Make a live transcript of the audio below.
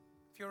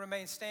you'll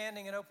remain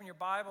standing and open your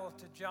Bible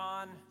to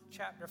John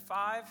chapter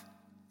 5.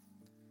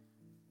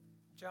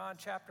 John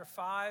chapter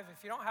 5.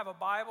 If you don't have a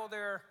Bible,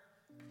 there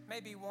may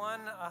be one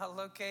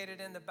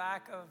located in the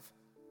back of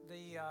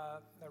the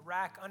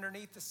rack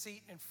underneath the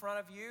seat in front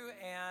of you.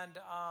 And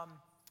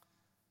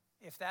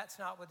if that's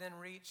not within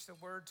reach, the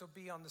words will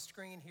be on the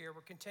screen here.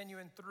 We're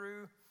continuing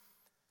through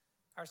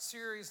our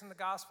series in the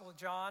Gospel of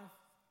John,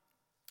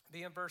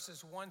 being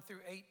verses 1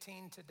 through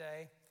 18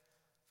 today.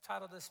 I've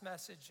titled this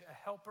message, A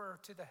Helper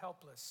to the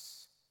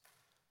Helpless.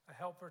 A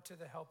Helper to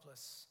the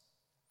Helpless.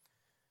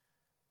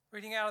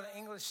 Reading out of the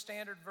English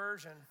Standard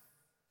Version,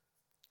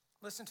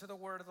 listen to the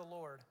word of the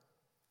Lord.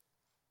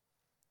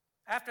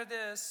 After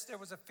this, there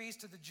was a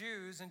feast of the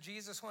Jews, and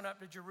Jesus went up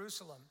to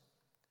Jerusalem.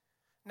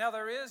 Now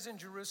there is in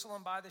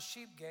Jerusalem by the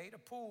sheep gate a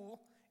pool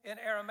in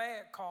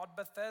Aramaic called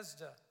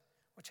Bethesda,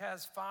 which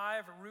has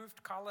 5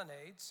 roofed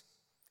colonnades.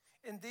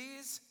 In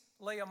these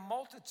lay a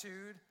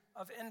multitude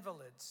of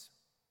invalids,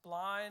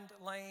 blind,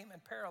 lame,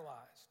 and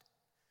paralyzed.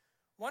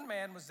 One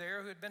man was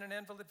there who had been an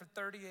invalid for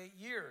 38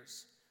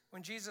 years.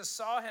 When Jesus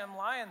saw him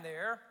lying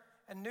there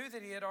and knew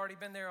that he had already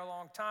been there a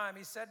long time,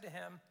 he said to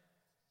him,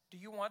 "Do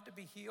you want to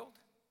be healed?"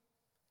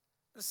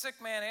 The sick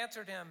man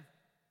answered him,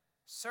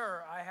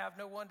 "Sir, I have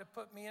no one to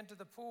put me into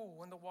the pool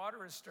when the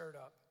water is stirred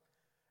up.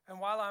 And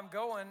while I'm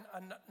going,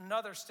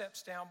 another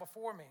steps down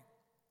before me."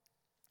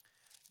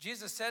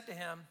 Jesus said to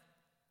him,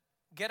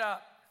 "Get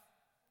up,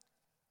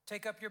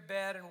 take up your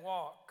bed and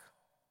walk."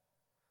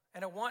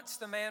 And at once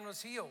the man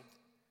was healed,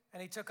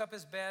 and he took up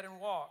his bed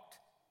and walked.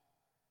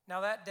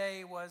 Now that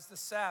day was the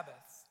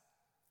Sabbath.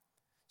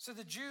 So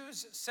the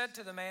Jews said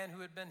to the man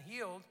who had been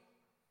healed,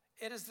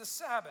 "It is the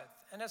Sabbath,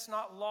 and it's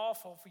not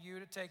lawful for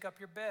you to take up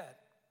your bed."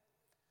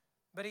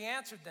 But he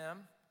answered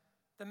them,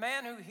 "The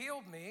man who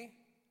healed me,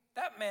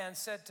 that man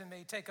said to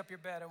me, 'Take up your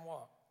bed and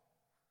walk.'"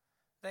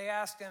 They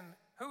asked him,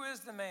 "Who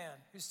is the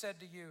man who said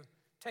to you,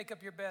 'Take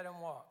up your bed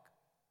and walk'?"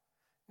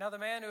 Now the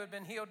man who had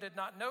been healed did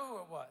not know who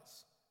it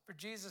was, for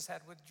Jesus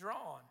had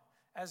withdrawn,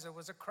 as there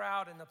was a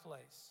crowd in the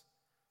place.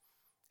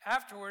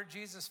 Afterward,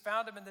 Jesus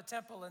found him in the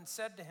temple and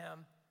said to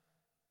him,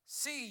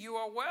 "See, you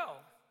are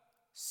well.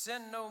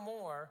 Sin no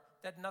more,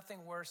 that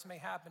nothing worse may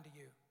happen to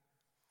you."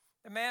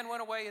 The man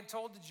went away and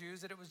told the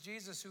Jews that it was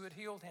Jesus who had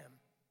healed him.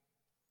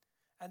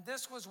 And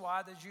this was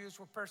why the Jews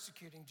were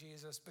persecuting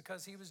Jesus,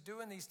 because he was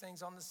doing these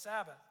things on the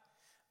Sabbath.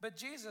 But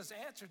Jesus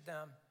answered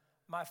them,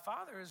 "My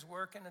Father is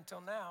working until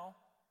now,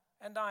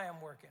 and I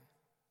am working."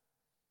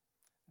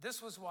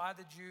 This was why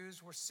the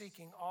Jews were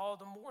seeking all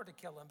the more to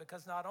kill him,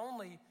 because not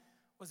only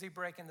was he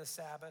breaking the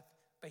Sabbath,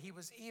 but he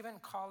was even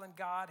calling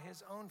God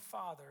his own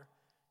Father,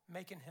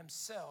 making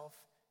himself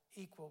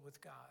equal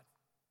with God.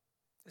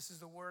 This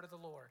is the word of the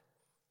Lord.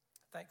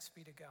 Thanks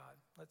be to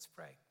God. Let's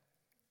pray.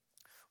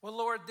 Well,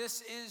 Lord, this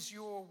is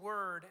your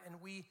word,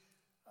 and we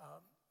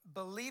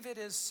believe it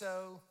is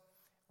so.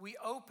 We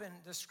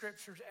open the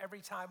scriptures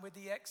every time with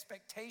the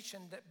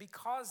expectation that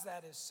because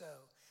that is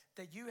so,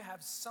 that you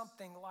have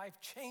something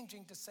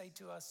life-changing to say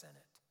to us in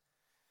it.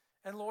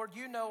 And Lord,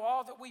 you know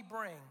all that we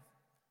bring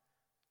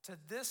to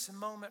this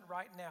moment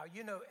right now.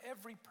 You know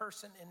every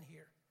person in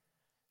here.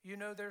 You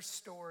know their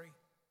story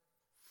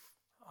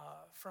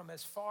from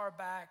as far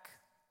back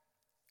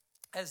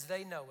as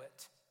they know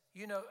it.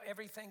 You know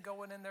everything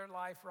going in their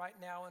life right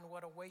now and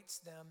what awaits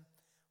them,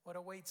 what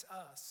awaits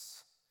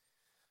us,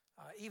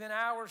 even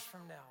hours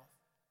from now,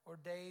 or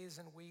days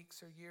and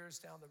weeks or years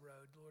down the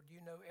road. Lord, you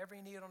know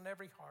every need on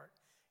every heart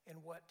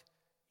and what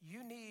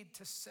you need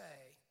to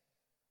say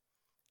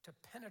to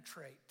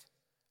penetrate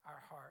our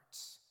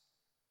hearts,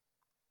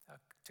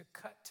 to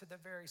cut to the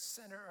very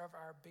center of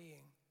our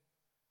being,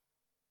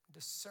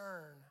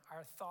 discern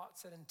our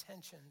thoughts and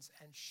intentions,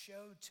 and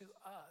show to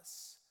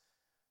us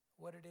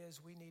what it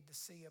is we need to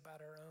see about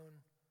our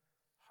own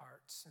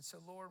hearts. And so,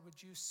 Lord,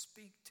 would you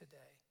speak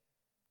today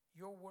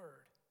your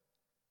word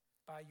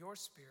by your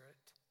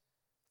Spirit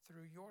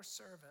through your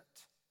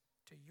servant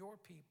to your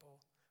people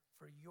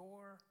for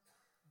your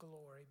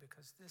glory,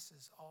 because this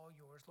is all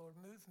yours. Lord,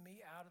 move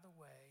me out of the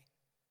way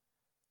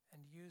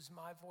and use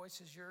my voice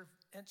as your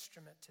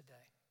instrument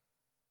today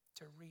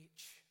to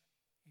reach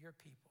your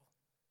people.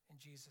 In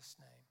Jesus'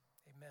 name,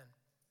 amen.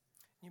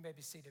 You may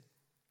be seated.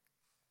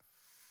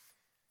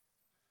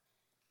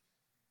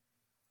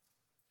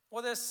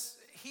 Well, this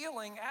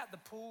healing at the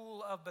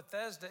pool of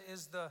Bethesda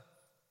is the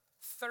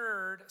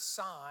third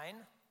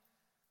sign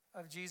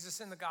of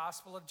Jesus in the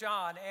Gospel of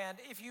John. And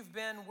if you've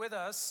been with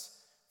us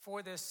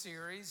for this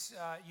series,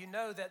 you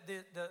know that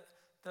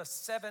the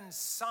 7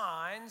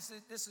 signs,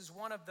 this is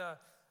one of the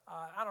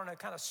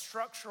kind of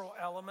structural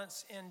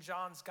elements in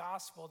John's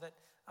gospel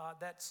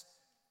that's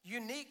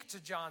unique to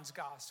John's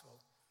gospel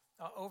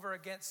over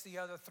against the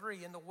other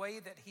 3 in the way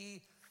that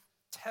he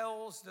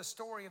tells the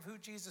story of who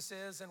Jesus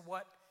is and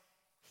what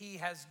he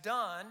has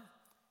done.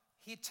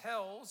 He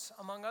tells,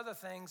 among other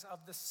things,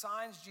 of the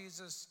signs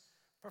Jesus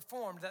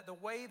performed, that the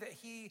way that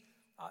he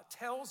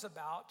tells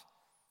about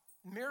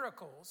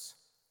miracles,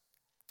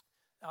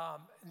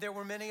 there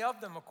were many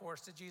of them, of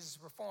course, that Jesus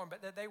performed,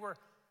 but that they were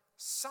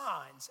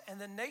signs. And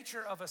the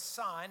nature of a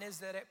sign is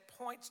that it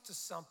points to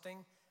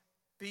something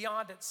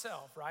beyond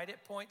itself, right? It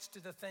points to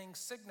the thing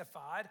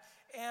signified.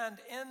 And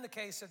in the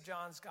case of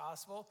John's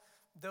gospel,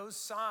 those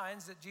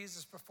signs that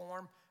Jesus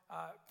performed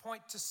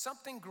point to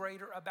something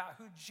greater about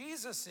who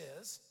Jesus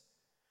is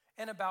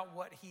and about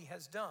what he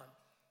has done.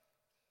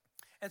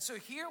 And so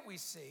here we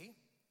see,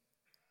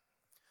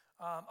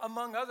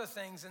 among other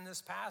things in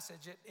this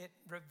passage, it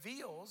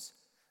reveals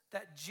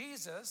that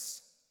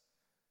Jesus,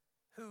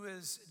 who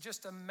is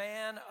just a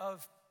man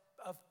of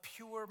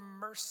pure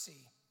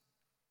mercy,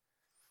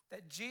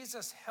 that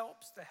Jesus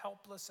helps the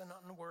helpless and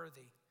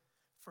unworthy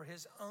for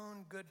his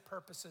own good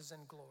purposes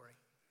and glory.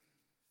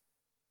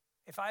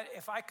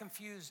 If I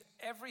confuse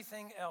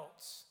everything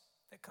else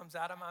that comes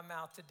out of my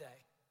mouth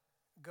today,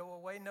 go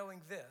away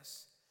knowing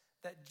this,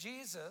 that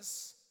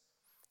Jesus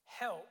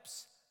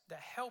helps the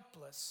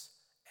helpless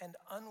and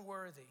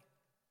unworthy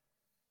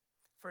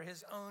for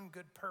his own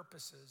good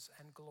purposes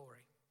and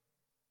glory.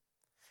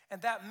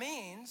 And that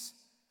means,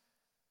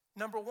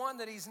 number one,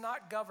 that he's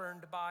not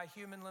governed by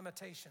human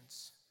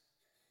limitations.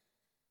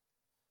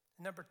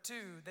 Number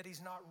two, that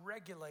he's not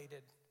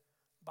regulated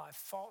by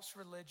false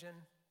religion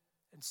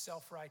and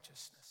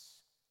self-righteousness.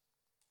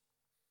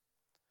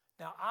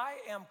 Now, I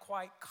am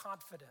quite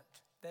confident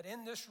that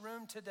in this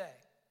room today,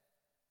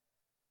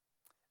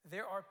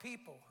 there are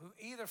people who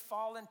either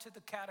fall into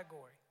the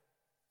category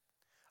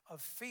of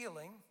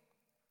feeling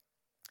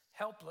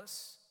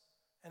helpless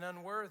and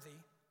unworthy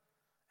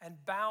and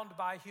bound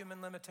by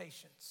human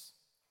limitations,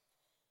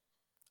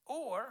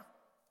 or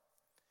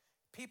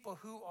people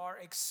who are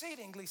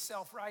exceedingly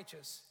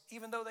self-righteous,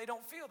 even though they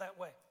don't feel that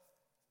way.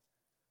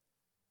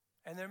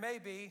 And there may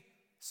be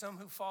some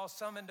who fall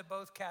some into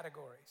both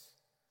categories.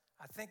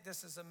 I think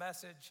this is a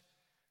message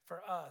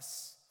for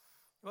us.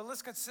 Well,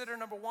 let's consider,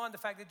 number one, the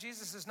fact that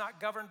Jesus is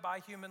not governed by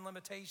human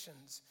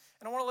limitations.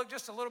 And I want to look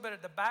just a little bit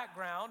at the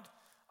background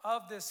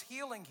of this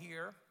healing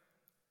here,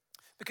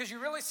 because you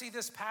really see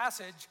this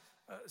passage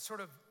sort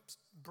of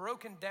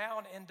broken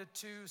down into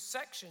two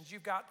sections.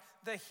 You've got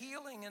the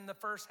healing in the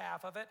first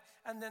half of it,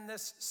 and then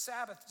this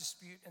Sabbath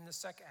dispute in the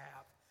second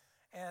half.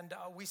 And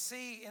we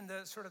see in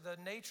the sort of the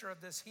nature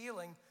of this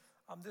healing,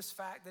 this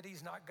fact that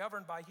he's not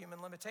governed by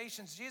human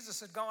limitations. Jesus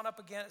had gone up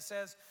again, it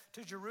says,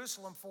 to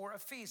Jerusalem for a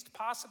feast,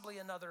 possibly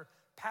another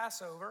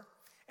Passover.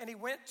 And he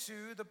went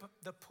to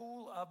the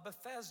pool of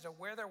Bethesda,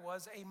 where there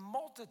was a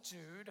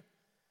multitude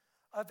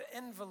of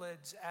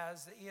invalids,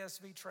 as the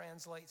ESV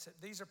translates it.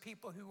 These are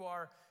people who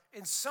are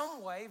in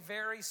some way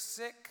very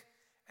sick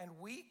and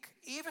weak,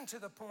 even to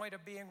the point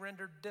of being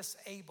rendered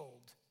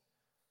disabled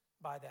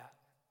by that.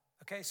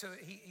 Okay, so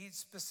he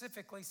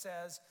specifically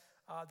says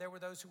there were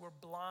those who were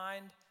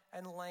blind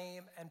and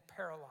lame and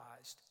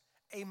paralyzed,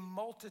 a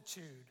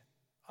multitude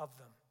of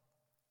them.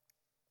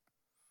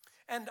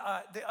 And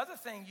the other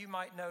thing you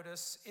might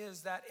notice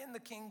is that in the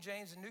King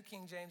James and New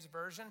King James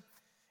Version,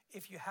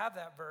 if you have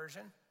that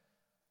version,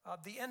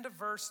 the end of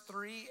verse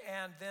 3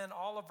 and then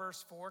all of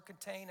verse 4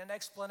 contain an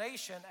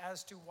explanation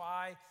as to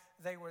why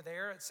they were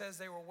there. It says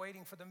they were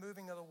waiting for the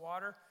moving of the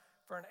water,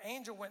 for an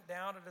angel went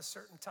down at a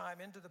certain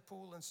time into the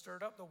pool and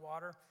stirred up the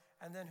water,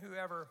 and then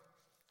whoever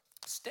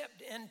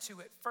stepped into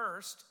it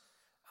first,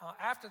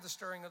 after the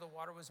stirring of the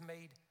water, was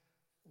made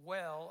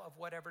well of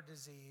whatever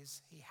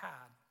disease he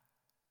had.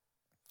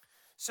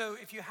 So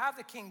if you have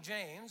the King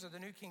James or the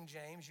New King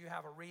James, you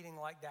have a reading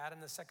like that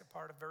in the second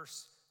part of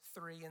verse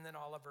 3 and then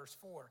all of verse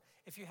 4.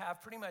 If you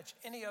have pretty much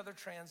any other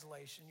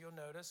translation, you'll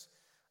notice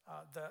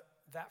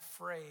that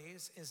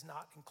phrase is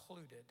not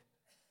included.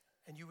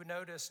 And you would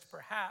notice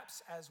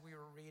perhaps as we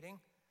were reading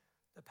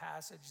the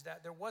passage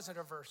that there wasn't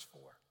a verse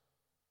 4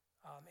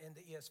 in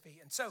the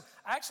ESV. And so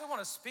I actually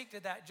want to speak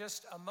to that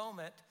just a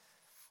moment,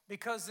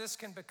 because this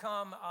can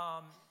become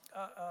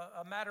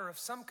a matter of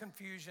some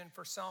confusion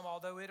for some,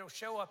 although it'll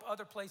show up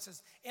other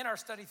places in our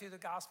study through the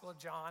Gospel of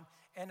John,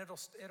 and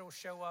it'll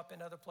show up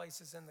in other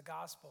places in the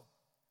Gospel.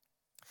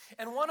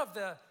 And one of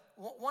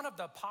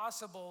the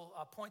possible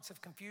points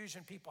of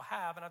confusion people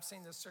have, and I've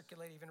seen this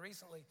circulate even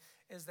recently,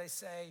 is they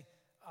say,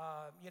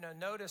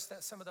 notice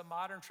that some of the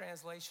modern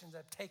translations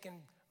have taken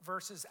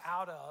verses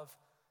out of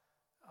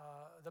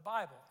the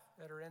Bible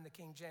that are in the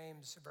King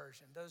James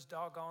Version. Those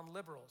doggone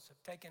liberals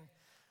have taken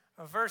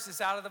verses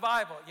out of the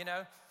Bible,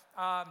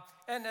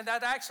 and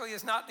that actually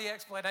is not the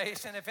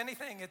explanation. If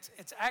anything,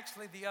 it's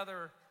actually the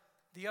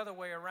other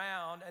way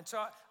around. And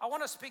so I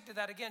want to speak to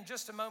that again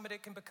just a moment.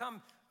 It can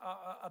become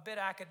a bit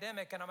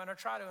academic, and I'm going to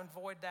try to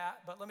avoid that,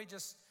 but let me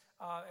just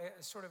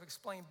sort of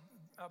explain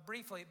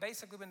briefly.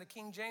 Basically, when the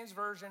King James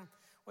Version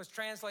was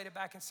translated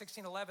back in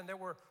 1611, there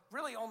were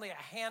really only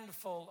a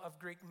handful of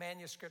Greek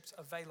manuscripts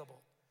available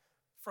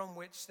from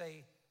which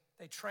they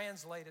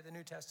translated the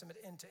New Testament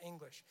into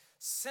English.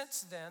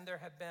 Since then, there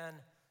have been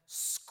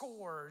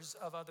scores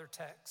of other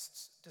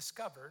texts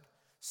discovered,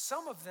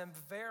 some of them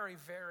very,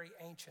 very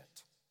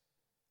ancient.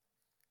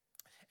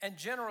 And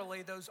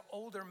generally, those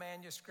older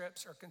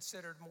manuscripts are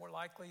considered more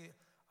likely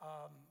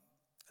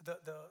the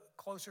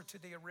closer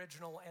to the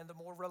original and the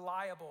more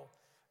reliable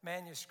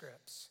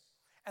manuscripts.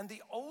 And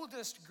the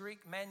oldest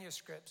Greek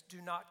manuscripts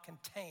do not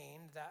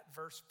contain that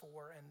verse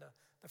 4 and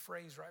the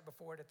phrase right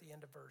before it at the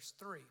end of verse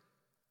 3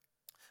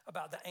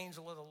 about the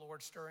angel of the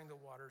Lord stirring the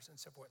waters and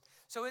so forth.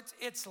 So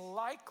it's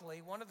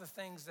likely, one of the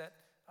things that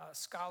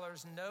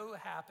scholars know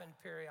happened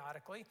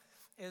periodically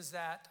is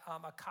that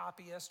a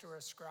copyist or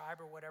a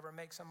scribe or whatever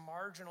makes a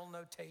marginal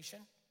notation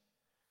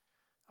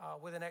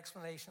with an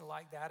explanation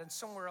like that, and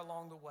somewhere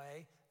along the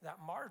way, that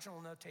marginal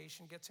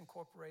notation gets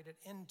incorporated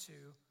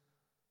into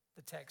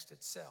the text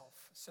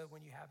itself. So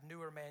when you have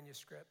newer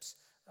manuscripts,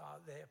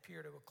 they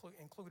appear to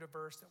include a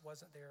verse that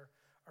wasn't there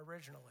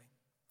originally.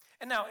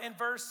 And now in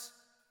verse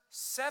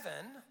 7,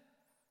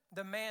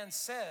 the man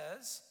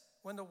says,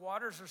 when the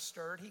waters are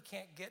stirred, he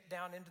can't get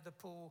down into the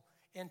pool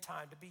in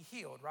time to be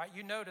healed, right?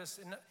 You notice,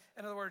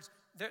 in other words,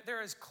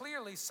 there is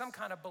clearly some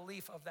kind of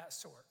belief of that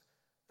sort.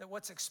 That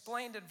what's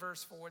explained in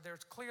verse 4,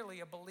 there's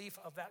clearly a belief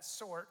of that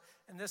sort,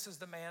 and this is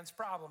the man's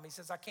problem. He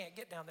says, I can't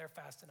get down there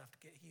fast enough to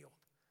get healed.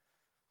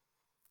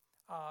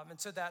 And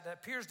so that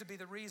appears to be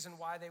the reason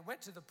why they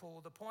went to the pool.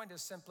 The point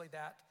is simply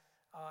that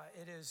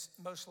it is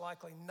most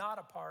likely not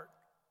a part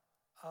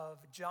of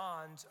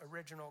John's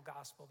original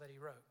gospel that he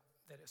wrote,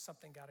 that it's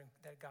something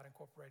that got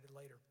incorporated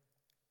later.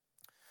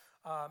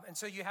 And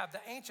so you have the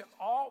ancient,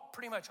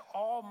 pretty much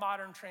all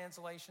modern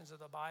translations of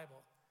the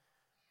Bible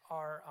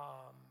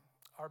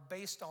are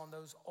based on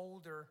those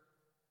older,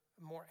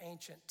 more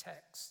ancient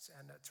texts.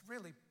 And it's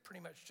really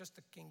pretty much just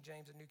the King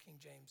James and New King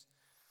James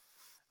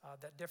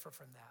that differ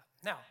from that.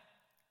 Now,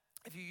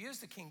 if you use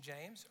the King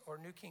James or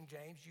New King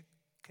James, you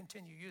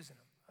continue using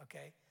them,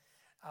 okay?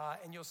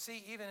 And you'll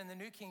see even in the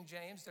New King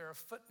James, there are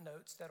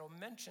footnotes that'll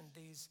mention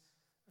these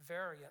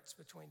variants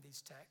between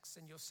these texts,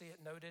 and you'll see it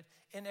noted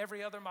in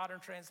every other modern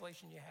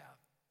translation you have.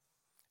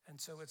 And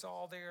so it's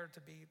all there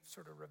to be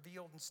sort of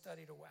revealed and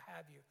studied or what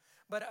have you.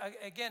 But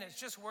again,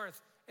 it's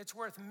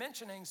worth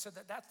mentioning so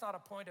that that's not a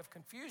point of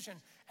confusion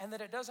and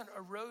that it doesn't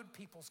erode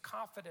people's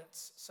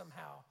confidence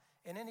somehow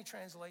in any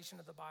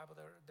translation of the Bible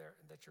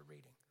that you're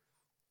reading.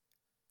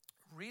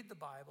 Read the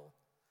Bible.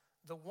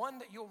 The one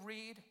that you'll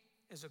read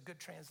is a good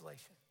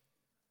translation,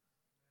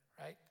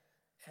 right?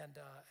 And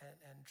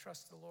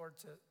trust the Lord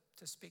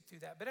to speak through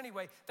that. But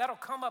anyway, that'll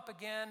come up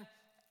again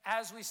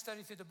as we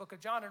study through the book of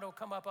John, and it'll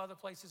come up other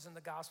places in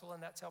the gospel,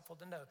 and that's helpful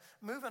to know.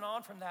 Moving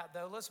on from that,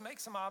 though, let's make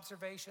some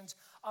observations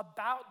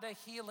about the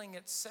healing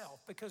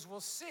itself, because we'll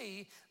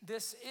see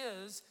this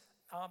is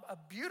a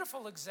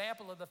beautiful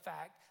example of the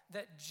fact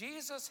that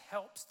Jesus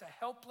helps the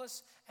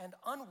helpless and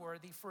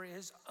unworthy for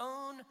his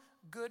own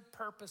good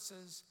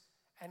purposes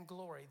and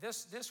glory.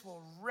 This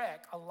will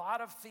wreck a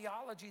lot of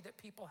theology that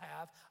people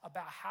have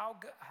about how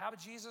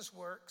Jesus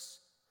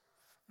works,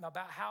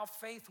 about how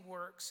faith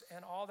works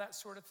and all that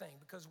sort of thing.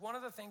 Because one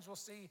of the things we'll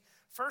see,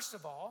 first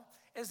of all,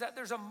 is that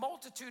there's a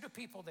multitude of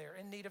people there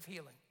in need of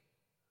healing,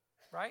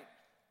 right?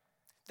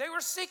 They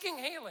were seeking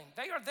healing.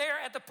 They are there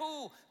at the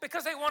pool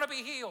because they want to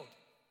be healed.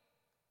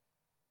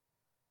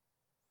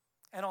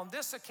 And on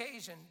this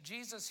occasion,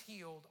 Jesus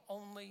healed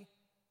only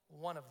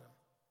one of them.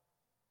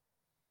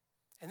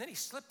 And then he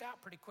slipped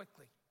out pretty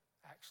quickly,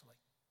 actually.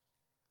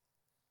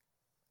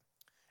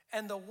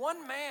 And the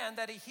one man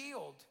that he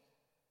healed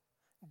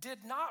did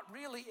not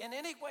really in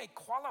any way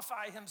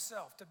qualify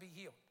himself to be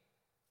healed.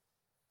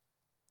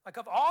 Like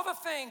of all the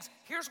things,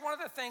 here's one of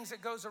the things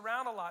that goes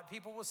around a lot.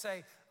 People will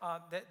say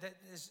that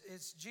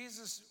it's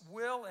Jesus'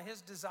 will and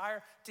his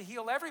desire to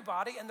heal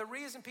everybody, and the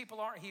reason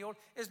people aren't healed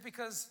is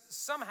because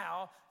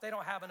somehow they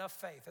don't have enough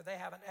faith or they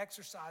haven't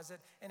exercised it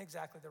in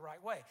exactly the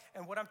right way.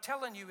 And what I'm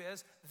telling you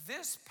is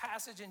this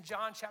passage in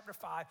John chapter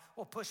 5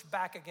 will push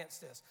back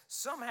against this.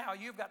 Somehow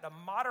you've got to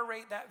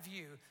moderate that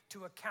view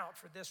to account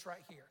for this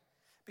right here.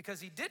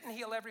 Because he didn't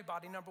heal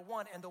everybody, number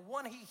one, and the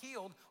one he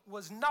healed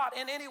was not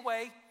in any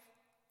way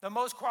the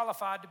most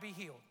qualified to be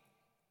healed.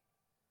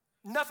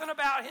 Nothing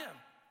about him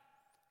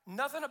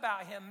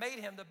made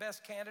him the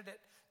best candidate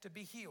to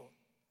be healed.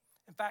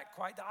 In fact,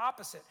 quite the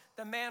opposite.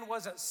 The man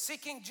wasn't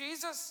seeking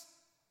Jesus,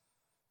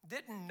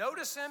 didn't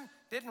notice him,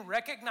 didn't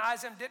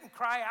recognize him, didn't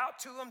cry out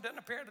to him, didn't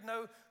appear to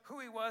know who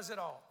he was at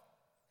all.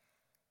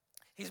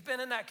 He's been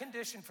in that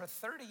condition for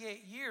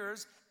 38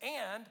 years,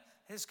 and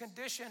his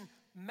condition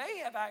may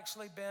have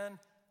actually been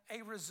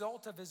a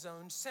result of his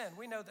own sin.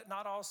 We know that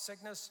not all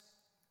sickness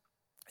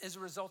is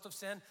a result of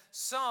sin.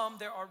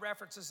 There are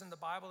references in the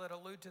Bible that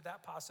allude to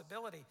that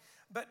possibility.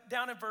 But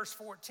down in verse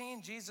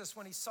 14, Jesus,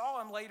 when he saw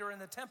him later in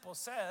the temple,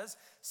 says,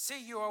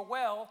 "See, you are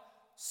well,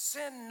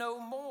 sin no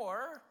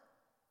more,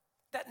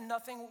 that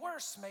nothing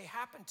worse may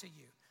happen to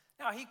you."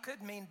 Now, he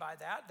could mean by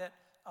that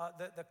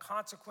the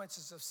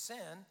consequences of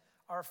sin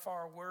are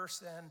far worse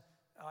than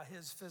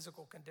his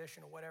physical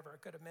condition or whatever.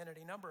 It could have meant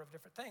any number of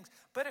different things.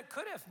 But it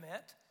could have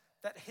meant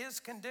that his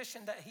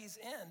condition that he's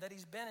in, that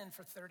he's been in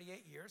for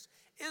 38 years,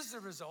 is the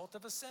result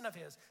of a sin of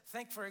his.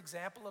 Think, for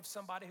example, of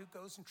somebody who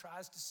goes and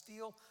tries to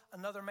steal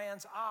another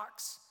man's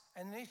ox,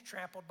 and then he's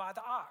trampled by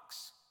the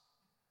ox.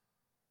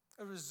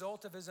 A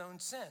result of his own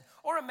sin.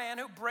 Or a man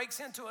who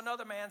breaks into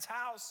another man's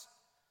house,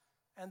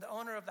 and the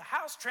owner of the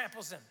house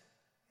tramples him.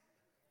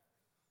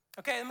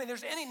 Okay, I mean,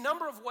 there's any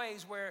number of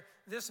ways where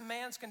this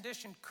man's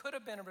condition could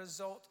have been a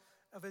result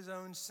of his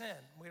own sin.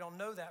 We don't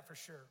know that for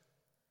sure.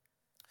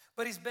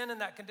 But he's been in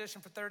that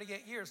condition for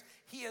 38 years.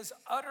 He is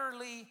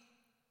utterly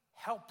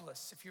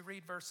helpless. If you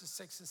read verses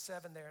 6 and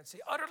 7 there and see,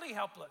 utterly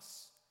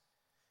helpless.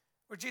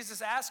 Where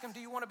Jesus asked him, do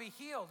you want to be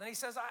healed? And he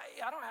says,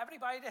 I don't have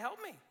anybody to help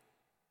me.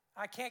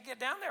 I can't get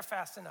down there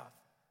fast enough.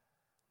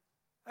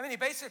 I mean, he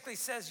basically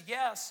says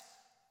yes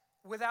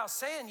without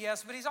saying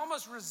yes, but he's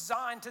almost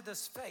resigned to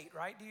this fate,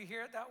 right? Do you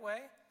hear it that way?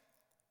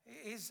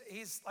 He's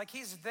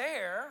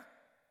there,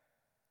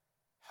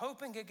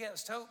 hoping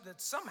against hope that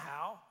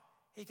somehow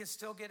he can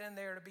still get in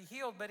there to be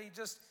healed, but he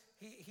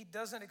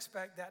doesn't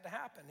expect that to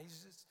happen.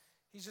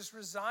 He's just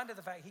resigned to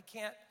the fact he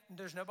can't,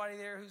 there's nobody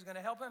there who's going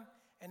to help him,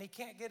 and he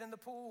can't get in the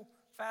pool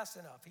fast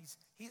enough.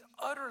 He's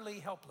utterly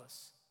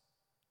helpless.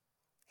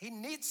 He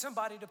needs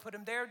somebody to put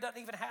him there,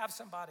 doesn't even have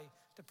somebody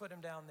to put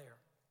him down there.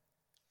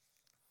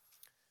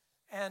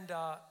 And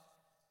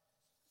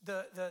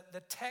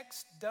the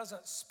text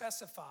doesn't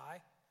specify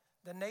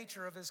the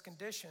nature of his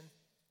condition,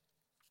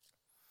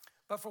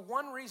 but for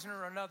one reason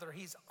or another,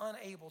 he's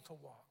unable to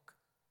walk.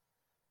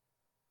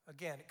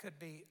 Again, it could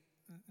be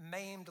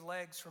maimed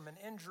legs from an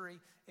injury.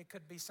 It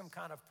could be some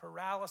kind of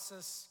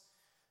paralysis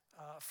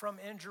from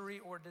injury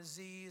or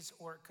disease,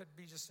 or it could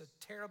be just a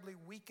terribly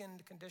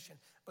weakened condition.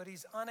 But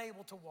he's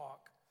unable to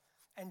walk.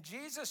 And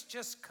Jesus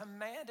just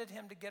commanded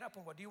him to get up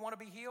and walk. Do you want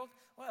to be healed?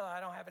 Well, I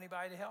don't have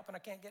anybody to help and I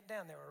can't get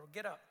down there. Or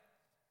get up.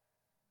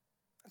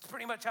 That's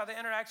pretty much how the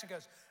interaction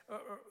goes.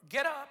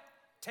 Get up,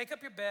 take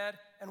up your bed,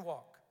 and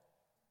walk.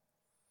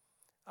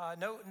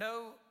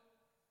 No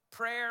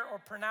prayer or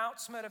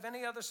pronouncement of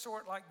any other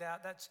sort like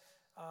that.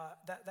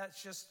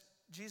 That's just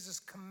Jesus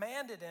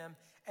commanded him.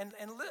 And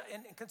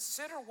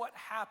consider what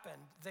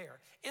happened there.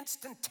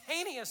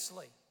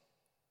 Instantaneously,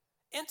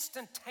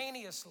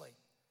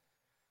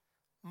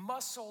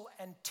 muscle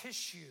and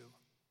tissue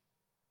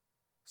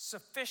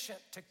sufficient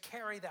to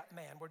carry that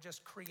man were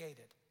just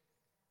created.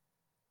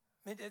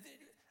 I mean,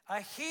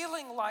 a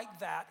healing like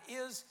that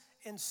is,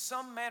 in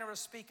some manner of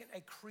speaking,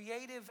 a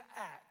creative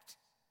act.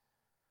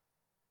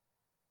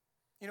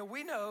 You know,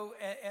 we know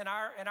in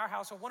our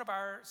household, one of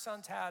our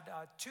sons had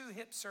 2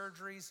 hip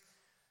surgeries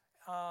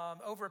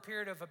over a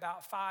period of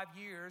about 5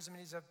 years. I mean,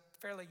 he's a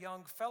fairly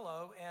young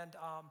fellow, and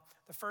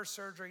the first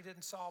surgery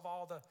didn't solve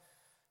all the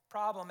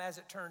problem as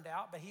it turned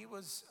out, but he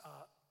was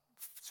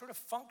sort of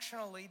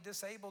functionally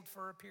disabled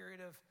for a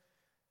period of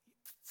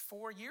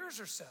 4 years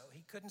or so.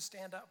 He couldn't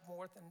stand up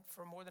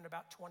for more than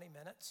about 20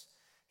 minutes.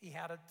 He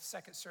had a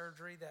second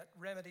surgery that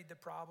remedied the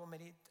problem,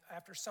 and he,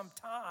 after some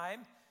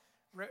time,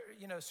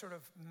 sort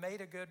of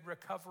made a good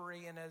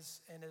recovery and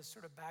is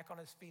sort of back on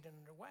his feet and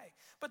underway.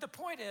 But the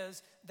point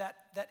is that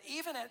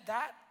even at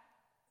that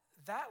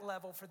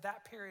level for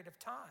that period of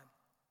time,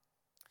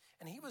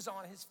 and he was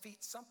on his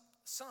feet some,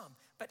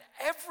 but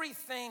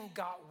everything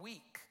got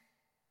weak.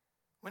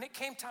 When it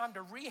came time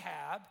to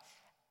rehab,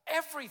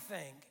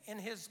 everything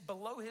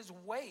below his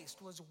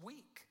waist was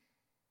weak.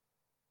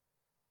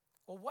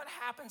 Well, what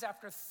happens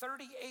after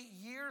 38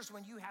 years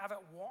when you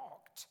haven't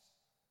walked?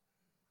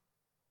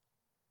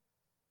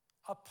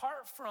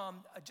 Apart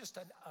from just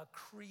a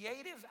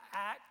creative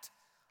act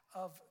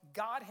of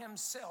God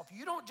himself,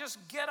 you don't just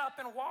get up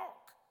and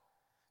walk,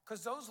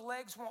 because those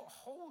legs won't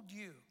hold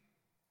you.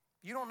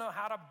 You don't know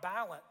how to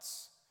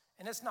balance.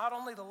 And it's not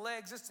only the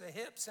legs, it's the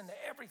hips and the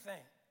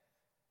everything.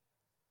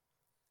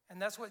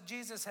 And that's what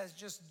Jesus has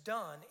just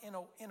done in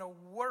a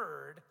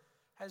word,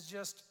 has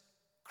just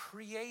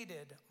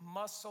created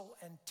muscle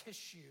and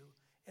tissue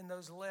in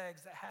those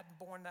legs that hadn't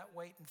borne that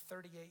weight in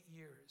 38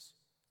 years.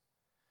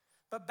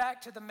 But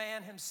back to the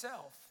man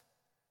himself.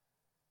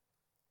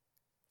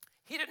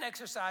 He didn't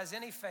exercise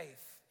any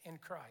faith in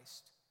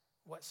Christ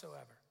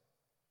whatsoever.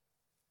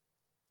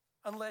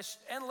 Unless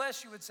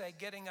you would say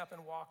getting up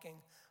and walking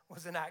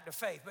was an act of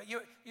faith. But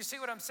you see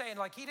what I'm saying?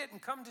 Like, he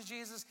didn't come to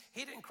Jesus.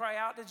 He didn't cry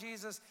out to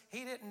Jesus.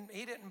 He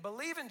didn't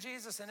believe in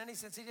Jesus in any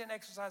sense. He didn't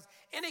exercise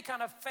any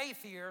kind of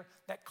faith here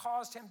that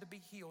caused him to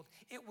be healed.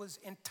 It was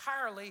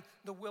entirely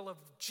the will of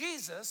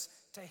Jesus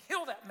to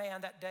heal that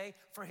man that day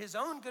for his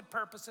own good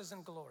purposes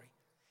and glory.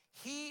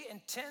 He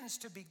intends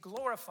to be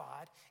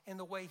glorified in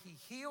the way he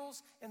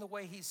heals, in the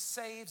way he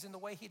saves, in the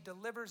way he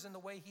delivers, in the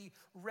way he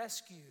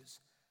rescues.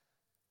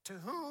 To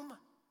whom,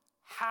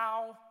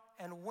 how,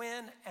 and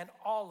when, and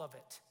all of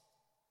it.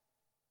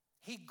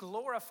 He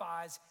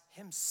glorifies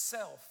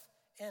himself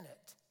in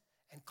it.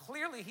 And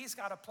clearly he's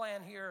got a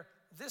plan here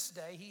this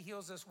day. He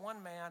heals this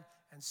one man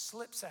and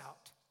slips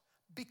out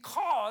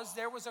because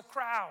there was a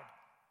crowd.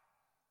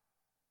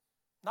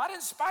 Not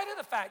in spite of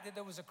the fact that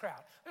there was a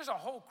crowd. There's a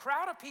whole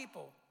crowd of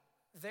people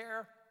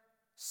there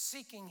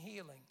seeking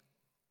healing.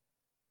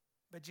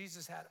 But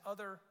Jesus had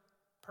other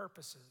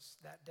purposes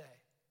that day.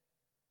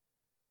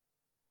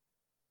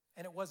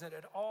 And it wasn't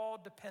at all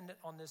dependent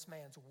on this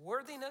man's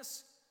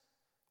worthiness,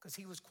 because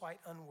he was quite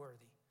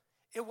unworthy.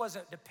 It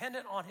wasn't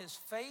dependent on his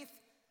faith,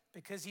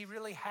 because he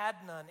really had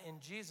none in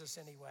Jesus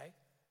anyway.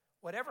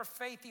 Whatever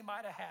faith he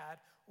might have had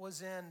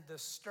was in the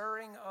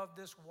stirring of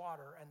this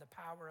water and the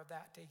power of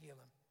that to heal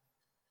him.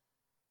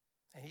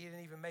 And he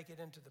didn't even make it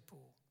into the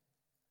pool.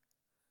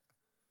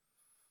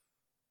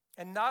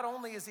 And not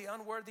only is he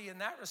unworthy in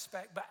that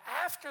respect, but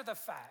after the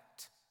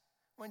fact,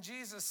 when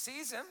Jesus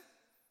sees him,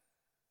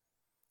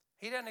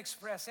 he doesn't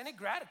express any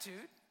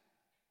gratitude.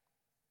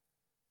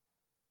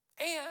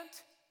 And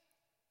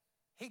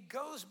he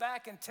goes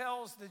back and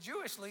tells the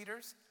Jewish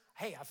leaders,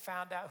 hey, I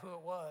found out who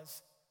it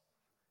was.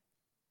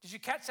 Did you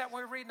catch that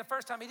when we were reading the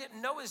first time? He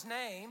didn't know his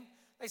name.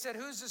 They said,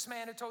 who's this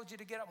man who told you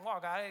to get up and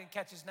walk? I didn't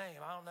catch his name.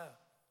 I don't know.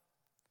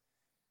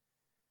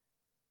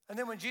 And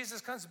then when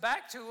Jesus comes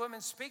back to him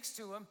and speaks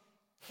to him,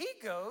 he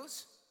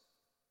goes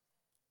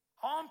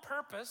on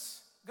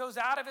purpose, goes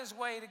out of his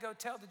way to go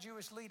tell the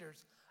Jewish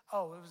leaders,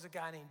 oh, it was a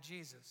guy named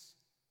Jesus.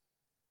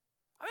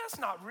 I mean, that's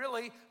not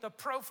really the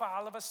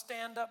profile of a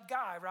stand-up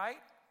guy,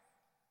 right?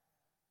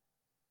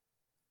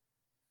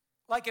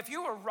 Like if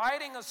you were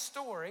writing a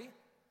story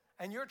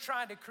and you're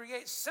trying to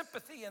create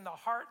sympathy in the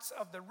hearts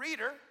of the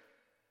reader,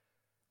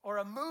 or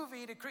a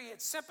movie to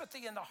create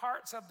sympathy in the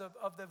hearts of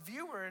the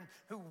viewer and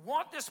who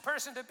want this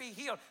person to be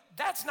healed,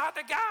 that's not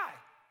the guy.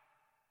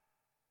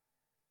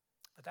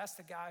 But that's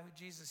the guy who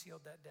Jesus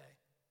healed that day.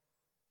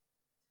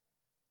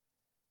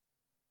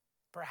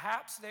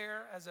 Perhaps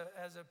there as the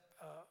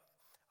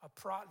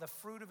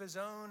fruit of his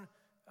own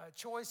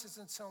choices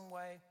in some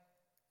way,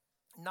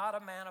 not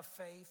a man of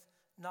faith,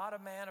 not a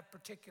man of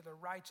particular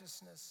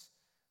righteousness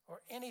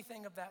or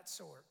anything of that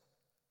sort.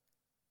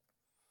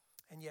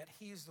 And yet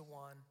he's the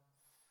one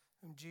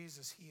whom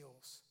Jesus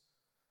heals,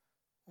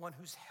 one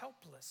who's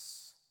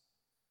helpless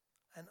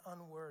and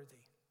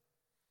unworthy.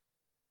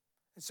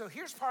 And so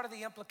here's part of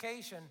the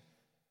implication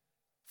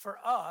for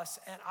us,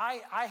 and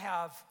I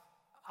have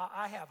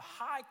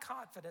high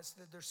confidence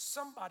that there's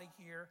somebody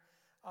here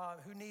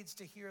who needs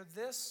to hear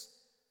this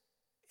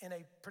in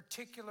a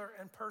particular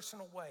and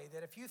personal way,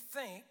 that if you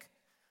think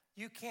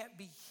you can't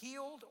be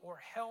healed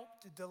or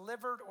helped,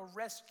 delivered, or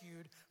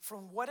rescued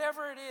from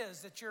whatever it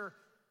is that you're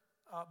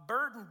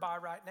burdened by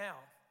right now,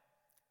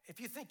 if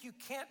you think you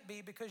can't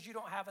be because you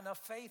don't have enough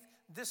faith,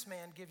 this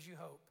man gives you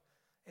hope.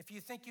 If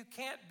you think you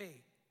can't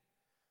be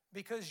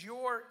because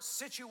your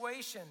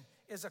situation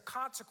is a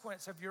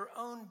consequence of your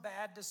own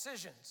bad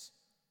decisions,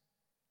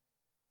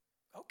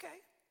 okay,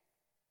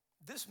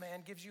 this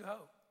man gives you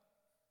hope.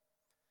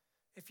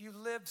 If you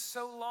lived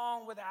so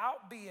long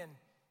without being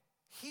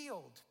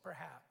healed,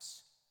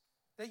 perhaps,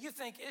 that you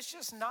think it's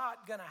just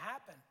not going to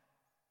happen,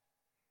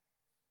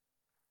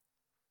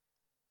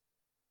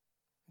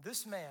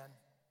 this man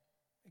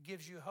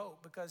gives you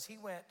hope because he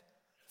went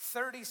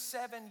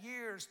 37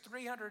 years,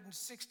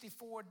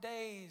 364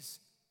 days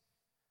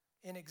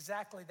in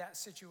exactly that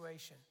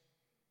situation.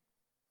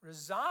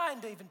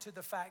 Resigned even to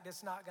the fact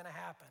it's not going to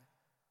happen.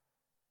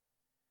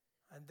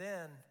 And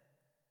then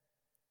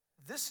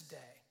this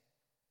day,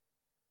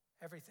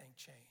 everything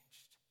changed.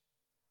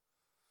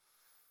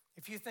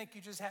 If you think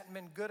you just hadn't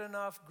been good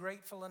enough,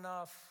 grateful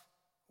enough,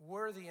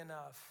 worthy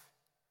enough,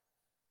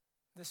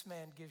 this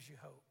man gives you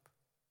hope.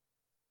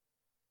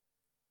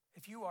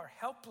 If you are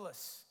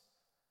helpless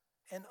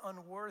and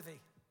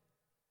unworthy,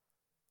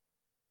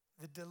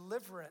 the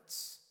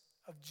deliverance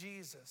of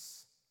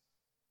Jesus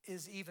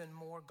is even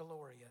more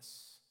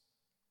glorious.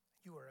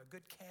 You are a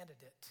good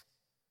candidate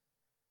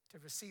to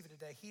receive it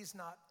today. He's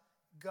not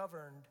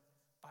governed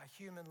by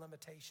human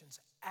limitations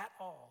at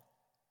all.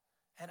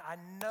 And I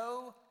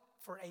know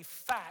for a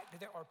fact that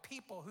there are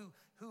people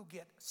who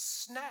get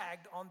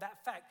snagged on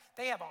that fact.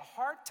 They have a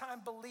hard time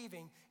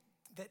believing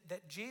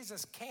that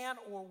Jesus can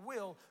or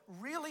will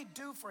really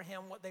do for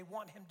him what they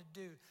want him to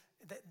do,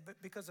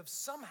 because of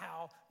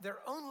somehow their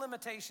own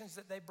limitations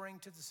that they bring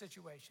to the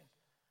situation.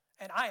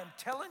 And I am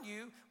telling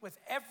you with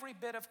every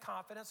bit of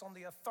confidence on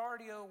the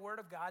authority of the Word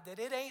of God that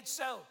it ain't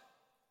so.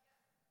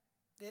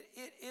 That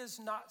it is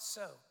not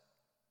so.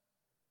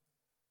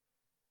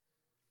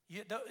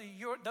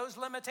 Those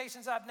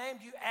limitations I've named,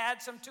 you add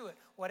some to it.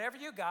 Whatever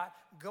you got,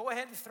 go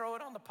ahead and throw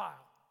it on the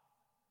pile,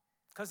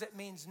 because it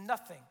means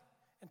nothing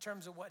in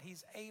terms of what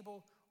he's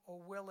able or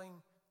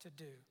willing to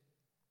do.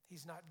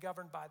 He's not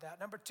governed by that.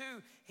 Number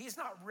two, he's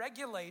not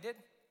regulated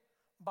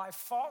by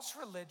false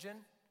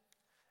religion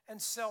and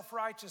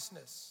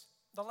self-righteousness.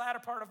 The latter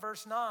part of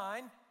verse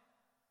 9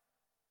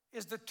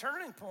 is the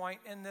turning point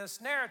in this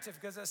narrative,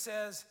 because it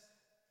says,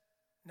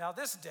 now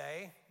this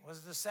day was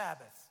the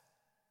Sabbath.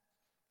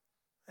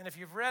 And if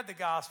you've read the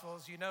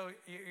Gospels, you know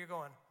you're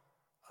going,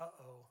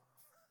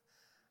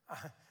 uh-oh.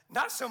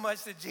 Not so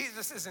much that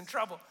Jesus is in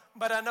trouble,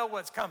 but I know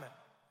what's coming.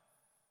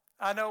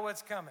 I know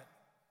what's coming.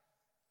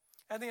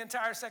 And the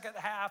entire second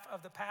half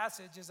of the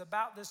passage is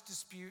about this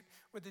dispute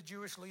with the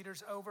Jewish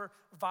leaders over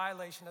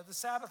violation of the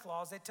Sabbath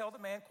laws. They tell the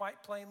man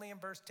quite plainly in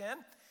verse 10,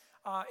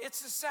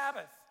 it's the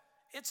Sabbath.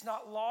 It's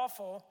not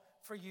lawful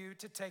for you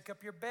to take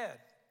up your bed.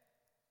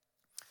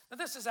 Now,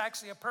 this is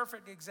actually a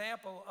perfect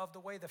example of the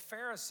way the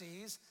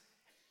Pharisees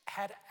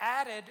had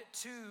added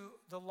to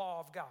the law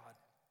of God.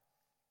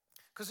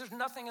 Because there's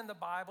nothing in the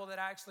Bible that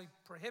actually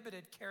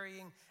prohibited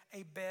carrying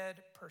a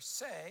bed per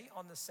se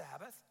on the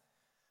Sabbath,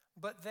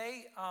 but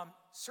they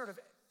sort of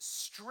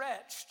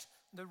stretched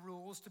the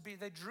rules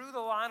they drew the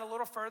line a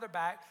little further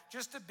back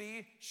just to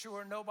be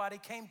sure nobody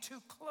came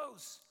too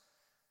close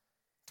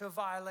to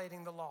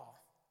violating the law.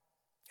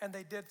 And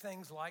they did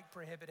things like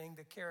prohibiting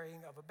the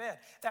carrying of a bed.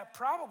 That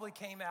probably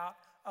came out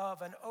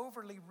of an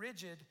overly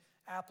rigid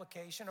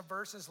application of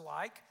verses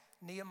like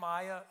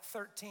Nehemiah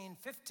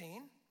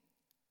 13:15,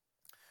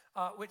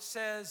 which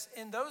says,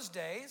 "In those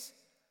days,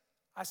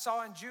 I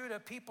saw in Judah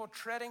people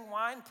treading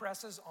wine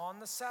presses on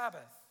the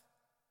Sabbath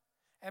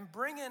and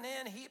bringing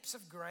in heaps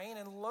of grain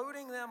and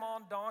loading them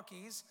on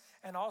donkeys,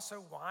 and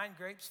also wine,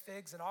 grapes,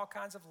 figs, and all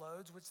kinds of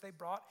loads, which they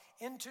brought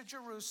into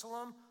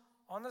Jerusalem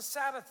on the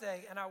Sabbath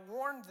day. And I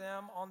warned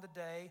them on the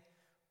day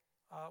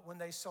when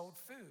they sold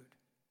food."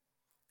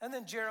 And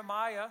then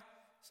Jeremiah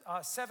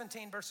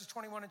 17 verses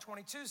 21 and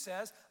 22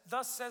 says,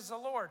 "Thus says the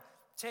Lord,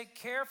 take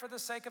care for the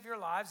sake of your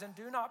lives and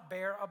do not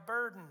bear a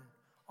burden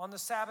on the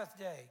Sabbath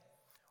day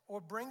or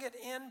bring it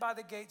in by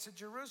the gates of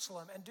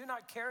Jerusalem. And do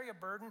not carry a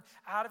burden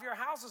out of your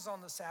houses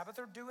on the Sabbath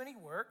or do any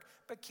work,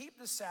 but keep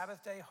the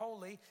Sabbath day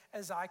holy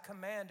as I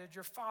commanded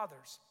your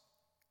fathers."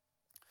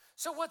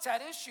 So what's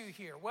at issue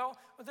here? Well,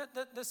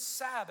 the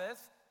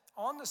Sabbath,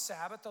 on the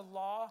Sabbath, the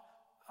law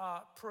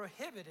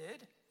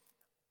prohibited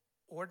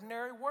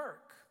ordinary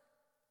work.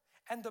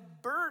 And the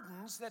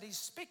burdens that he's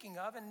speaking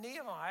of in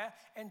Nehemiah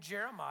and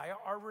Jeremiah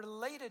are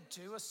related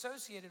to,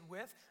 associated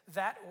with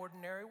that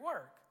ordinary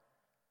work.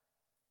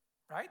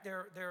 Right?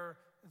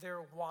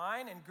 They're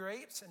wine and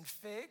grapes and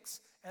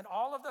figs and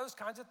all of those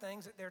kinds of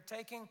things that they're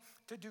taking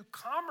to do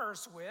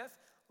commerce with,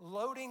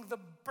 loading the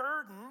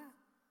burden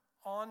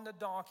on the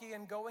donkey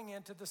and going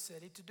into the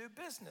city to do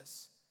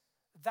business.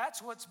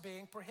 That's what's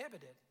being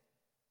prohibited.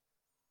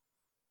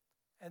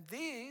 And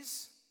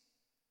these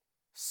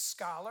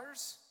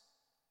scholars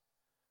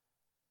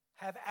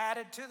have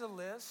added to the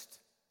list,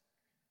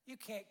 you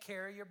can't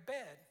carry your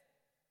bed.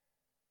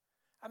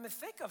 I mean,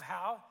 think of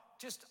how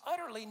just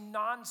utterly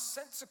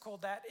nonsensical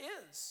that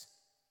is.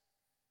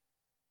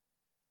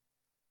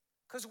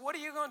 Because what are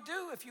you going to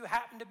do if you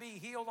happen to be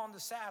healed on the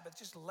Sabbath?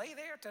 Just lay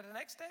there till the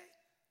next day?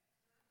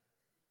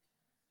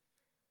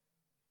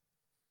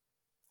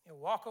 You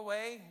walk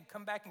away and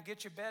come back and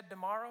get your bed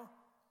tomorrow?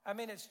 I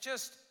mean, it's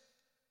just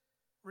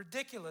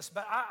ridiculous.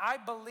 But I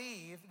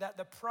believe that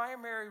the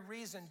primary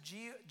reason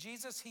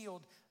Jesus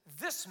healed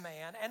this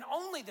man, and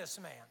only this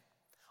man,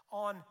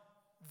 on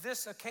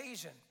this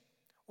occasion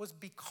was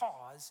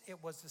because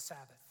it was the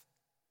Sabbath.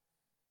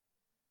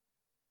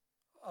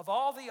 Of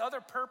all the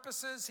other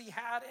purposes he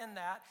had in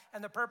that,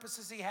 and the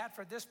purposes he had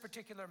for this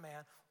particular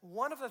man,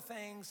 one of the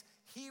things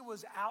he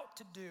was out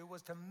to do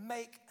was to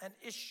make an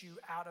issue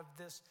out of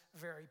this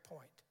very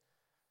point.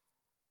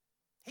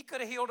 He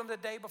could have healed him the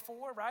day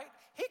before, right?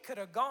 He could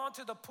have gone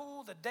to the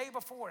pool the day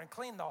before and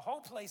cleaned the whole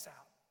place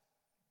out.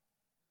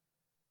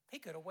 He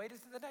could have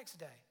waited till the next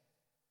day.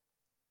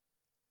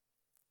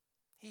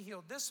 He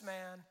healed this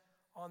man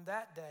on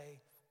that day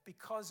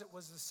because it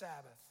was the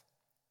Sabbath.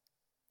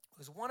 It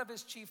was one of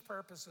his chief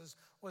purposes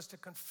was to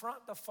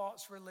confront the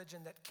false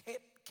religion that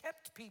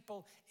kept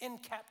people in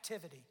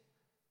captivity.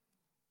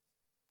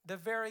 The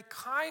very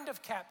kind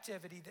of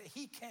captivity that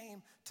he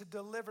came to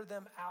deliver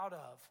them out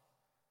of.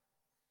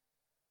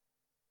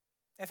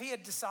 If he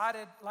had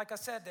decided, like I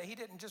said, that he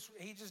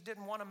just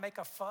didn't want to make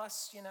a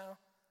fuss, you know.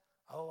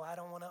 Oh, I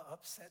don't want to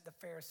upset the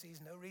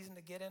Pharisees. No reason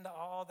to get into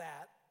all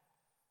that.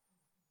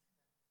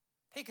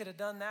 He could have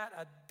done that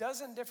a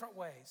dozen different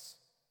ways.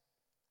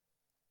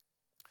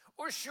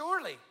 Or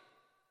surely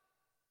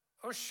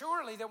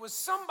there was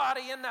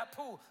somebody in that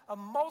pool, a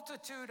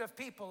multitude of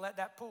people at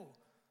that pool.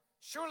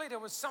 Surely there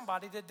was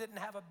somebody that didn't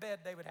have a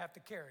bed they would have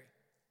to carry.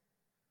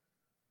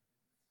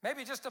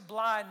 Maybe just a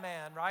blind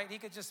man, right? He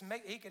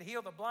could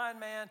heal the blind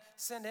man,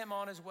 send him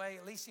on his way.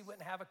 At least he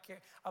wouldn't have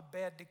a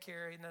bed to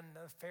carry, and then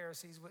the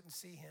Pharisees wouldn't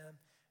see him,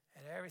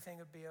 and everything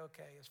would be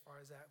okay as far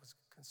as that was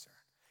concerned.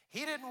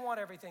 He didn't want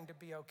everything to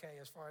be okay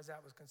as far as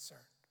that was concerned.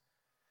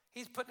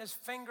 He's putting his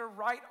finger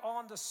right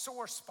on the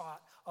sore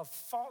spot of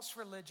false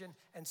religion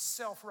and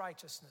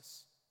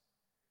self-righteousness,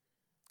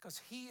 because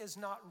he is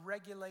not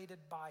regulated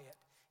by it.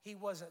 He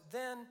wasn't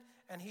then,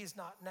 and he's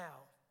not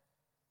now.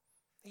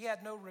 He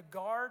had no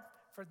regard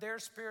for their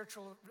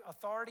spiritual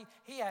authority.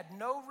 He had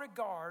no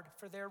regard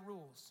for their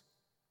rules.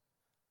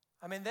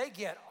 I mean, they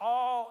get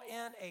all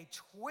in a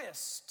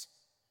twist.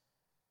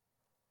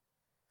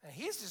 And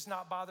he's just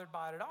not bothered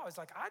by it at all. He's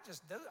like, I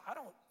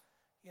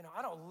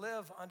don't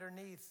live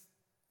underneath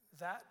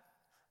that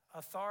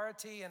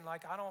authority, and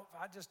like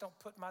I just don't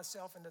put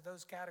myself into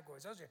those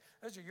categories.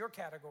 Those are your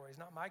categories,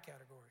 not my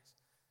categories.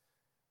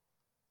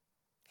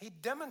 He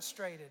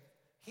demonstrated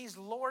he's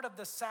Lord of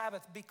the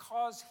Sabbath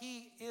because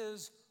he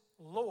is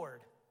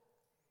Lord.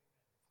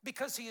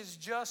 Because he is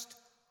just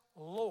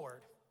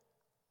Lord.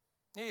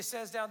 And he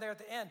says down there at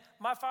the end,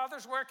 my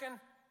Father's working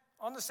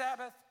on the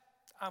Sabbath,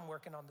 I'm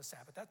working on the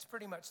Sabbath. That's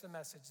pretty much the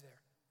message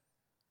there.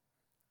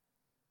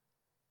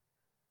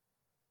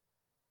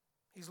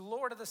 He's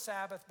Lord of the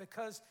Sabbath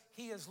because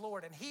he is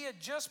Lord. And he had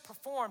just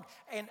performed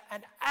an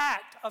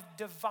act of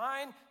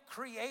divine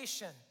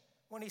creation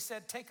when he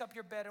said, take up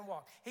your bed and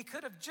walk. He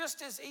could have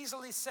just as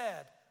easily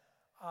said,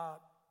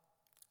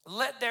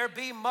 let there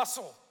be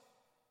muscle.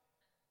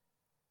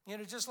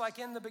 Just like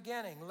in the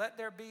beginning, let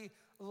there be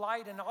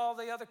light and all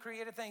the other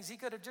created things. He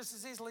could have just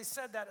as easily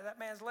said that to that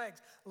man's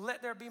legs.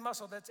 Let there be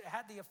muscle. That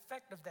had the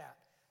effect of that.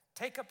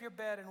 Take up your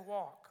bed and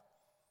walk.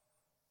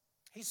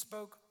 He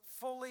spoke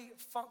fully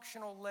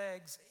functional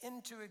legs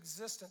into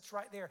existence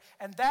right there.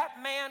 And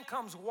that man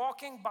comes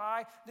walking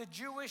by the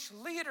Jewish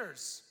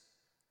leaders.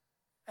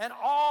 And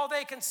all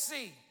they can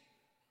see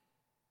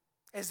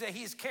is that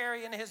he's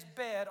carrying his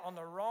bed on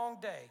the wrong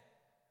day.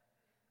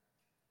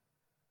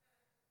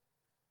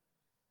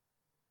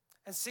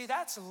 And see,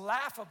 that's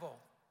laughable,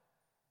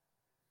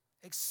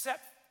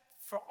 except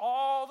for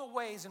all the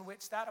ways in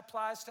which that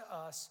applies to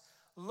us,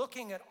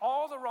 looking at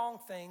all the wrong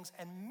things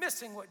and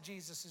missing what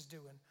Jesus is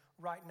doing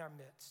right in our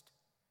midst.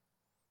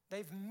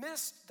 They've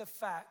missed the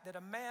fact that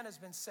a man has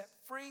been set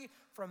free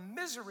from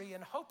misery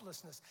and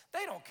hopelessness.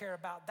 They don't care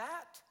about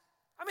that.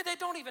 They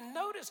don't even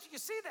notice. Do you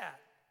see that?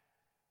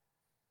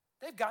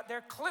 They've got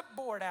their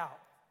clipboard out,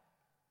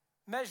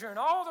 measuring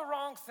all the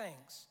wrong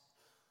things,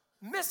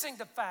 missing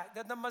the fact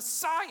that the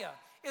Messiah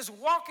is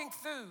walking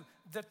through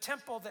the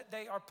temple that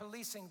they are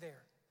policing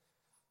there.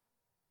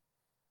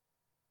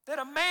 That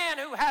a man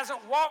who hasn't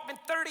walked in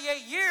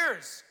 38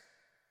 years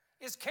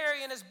is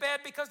carrying his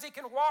bed because he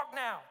can walk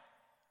now.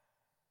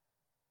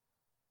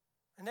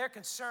 And they're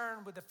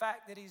concerned with the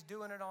fact that he's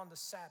doing it on the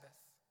Sabbath.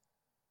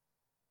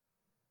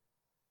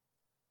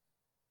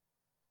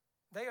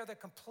 They are the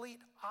complete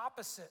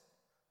opposite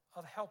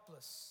of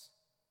helpless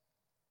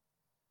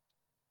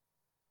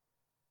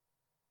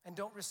and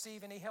don't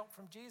receive any help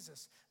from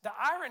Jesus. The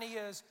irony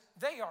is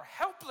they are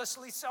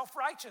helplessly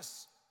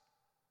self-righteous.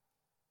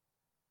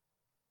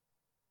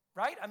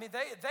 Right?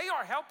 They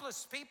are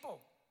helpless people.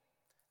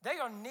 They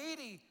are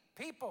needy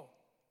people.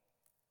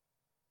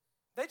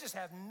 They just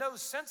have no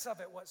sense of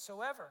it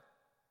whatsoever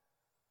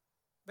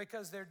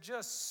because they're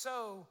just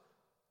so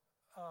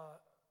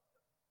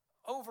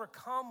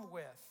overcome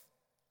with,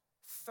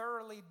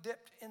 thoroughly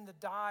dipped in the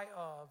dye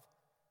of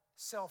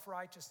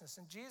self-righteousness.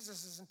 And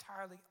Jesus is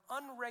entirely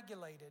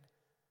unregulated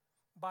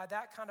by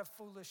that kind of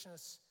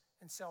foolishness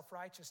and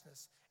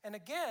self-righteousness. And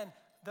again,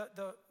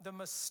 the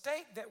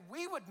mistake that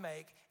we would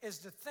make is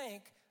to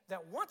think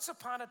that once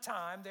upon a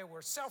time there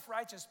were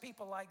self-righteous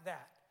people like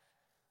that.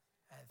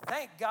 And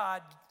thank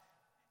God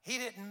he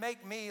didn't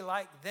make me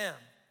like them.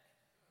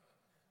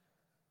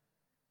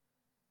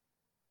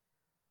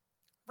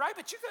 Right?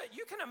 But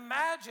you can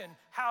imagine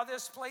how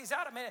this plays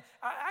out.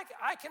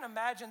 I can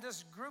imagine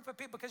this group of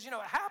people, because, it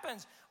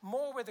happens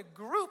more with a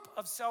group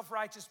of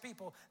self-righteous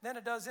people than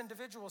it does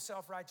individual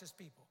self-righteous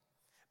people,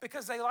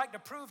 because they like to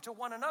prove to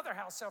one another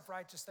how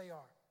self-righteous they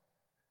are.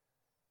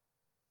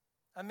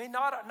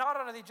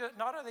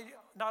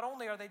 Not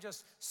only are they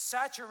just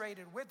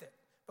saturated with it,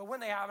 but when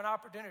they have an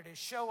opportunity to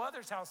show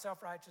others how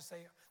self-righteous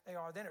they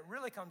are, then it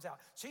really comes out.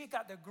 So you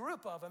got the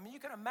group of them, and you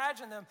can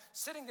imagine them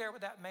sitting there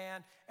with that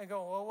man and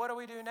going, well, what do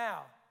we do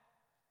now?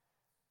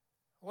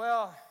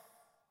 Well,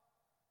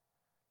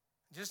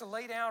 just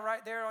lay down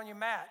right there on your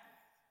mat.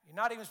 You're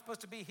not even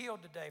supposed to be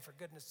healed today, for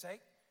goodness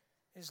sake.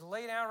 Just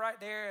lay down right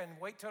there and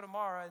wait till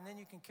tomorrow, and then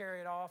you can carry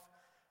it off.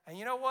 And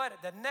you know what?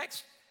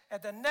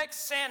 At the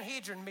next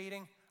Sanhedrin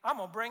meeting, I'm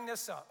going to bring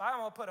this up. I'm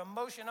going to put a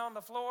motion on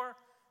the floor.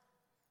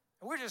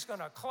 We're just going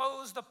to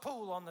close the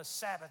pool on the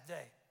Sabbath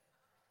day.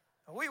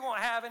 We won't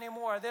have any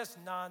more of this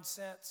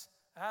nonsense.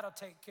 That'll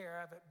take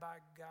care of it, by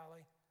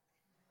golly.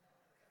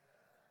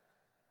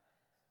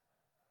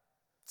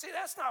 See,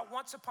 that's not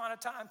once upon a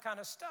time kind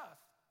of stuff.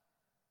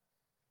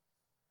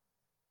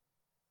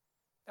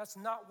 That's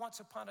not once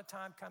upon a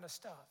time kind of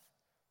stuff.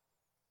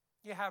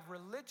 You have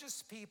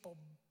religious people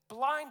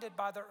blinded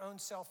by their own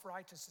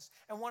self-righteousness.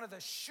 And one of the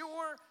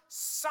sure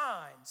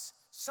signs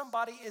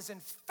somebody is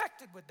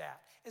infected with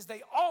that is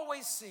they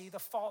always see the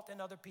fault in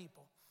other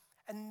people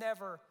and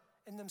never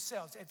in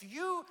themselves. If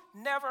you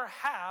never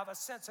have a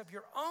sense of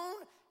your own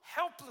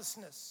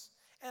helplessness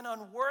and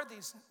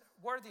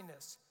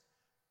unworthiness,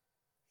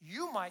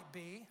 you might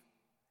be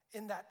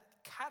in that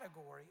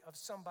category of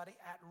somebody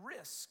at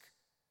risk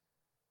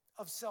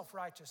of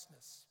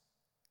self-righteousness.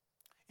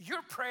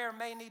 Your prayer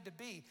may need to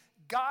be,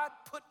 God,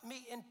 put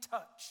me in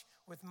touch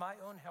with my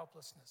own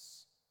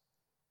helplessness.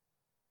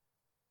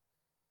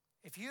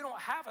 If you don't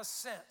have a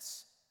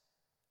sense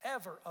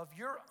ever of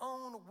your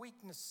own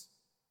weakness,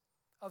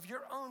 of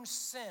your own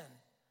sin,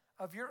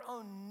 of your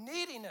own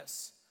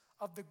neediness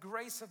of the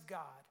grace of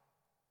God,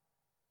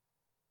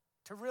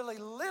 to really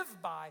live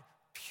by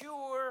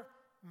pure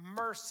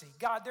mercy.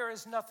 God, there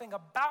is nothing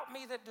about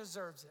me that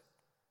deserves it.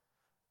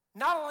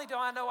 Not only do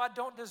I know I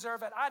don't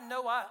deserve it, I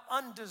know I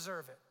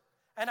undeserve it.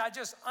 And I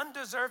just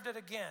undeserved it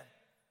again.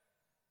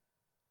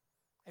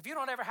 If you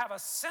don't ever have a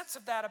sense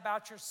of that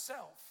about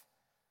yourself,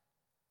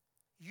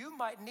 you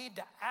might need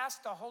to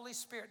ask the Holy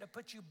Spirit to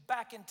put you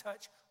back in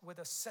touch with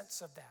a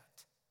sense of that.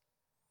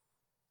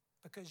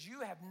 because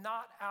you have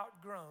not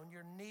outgrown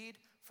your need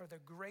for the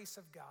grace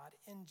of God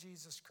in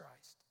Jesus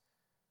Christ.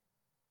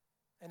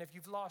 And if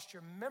you've lost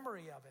your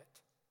memory of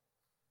it,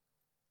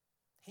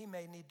 he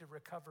may need to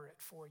recover it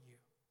for you.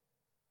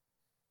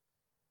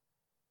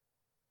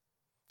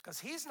 Because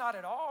he's not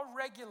at all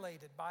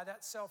regulated by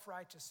that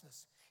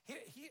self-righteousness.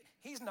 He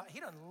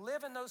doesn't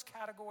live in those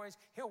categories.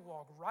 He'll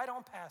walk right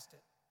on past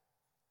it,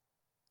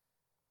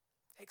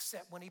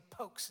 except when he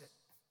pokes it,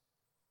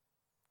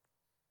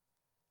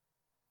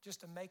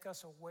 just to make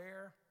us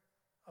aware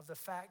of the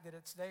fact that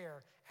it's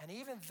there. And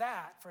even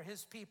that, for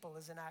his people,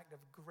 is an act of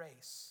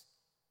grace,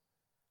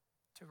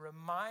 to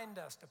remind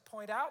us, to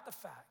point out the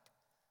fact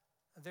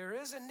that there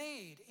is a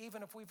need,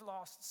 even if we've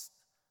lost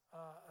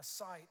a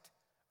sight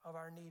of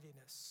our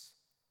neediness.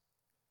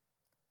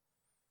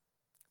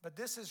 But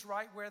this is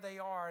right where they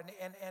are.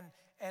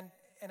 And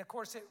of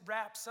course, it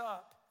wraps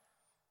up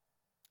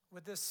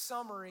with this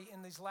summary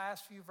in these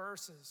last few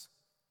verses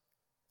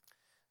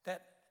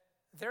that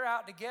they're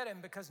out to get him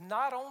because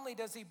not only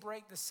does he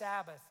break the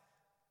Sabbath,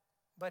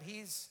 but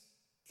he's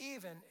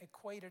even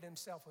equated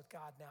himself with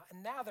God now.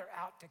 And now they're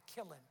out to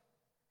kill him.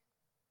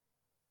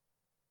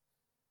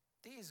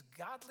 These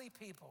godly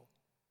people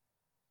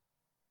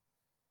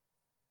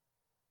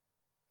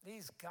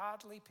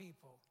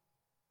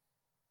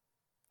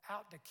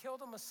out to kill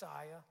the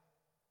Messiah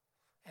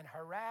and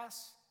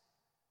harass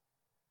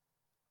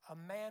a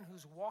man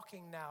who's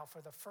walking now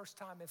for the first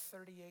time in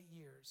 38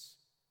 years,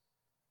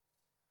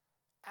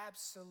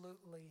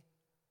 absolutely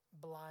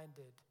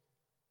blinded.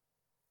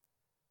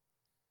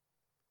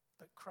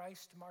 But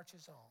Christ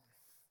marches on.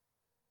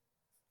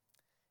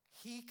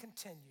 He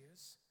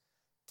continues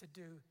to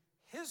do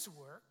his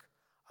work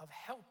of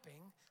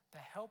helping the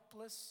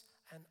helpless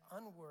and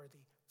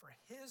unworthy for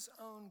his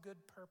own good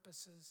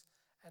purposes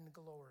and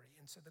glory.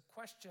 And so the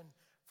question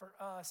for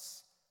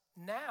us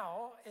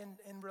now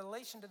in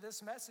relation to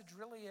this message,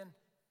 really, and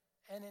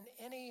in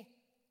any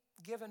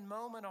given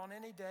moment on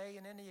any day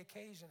and any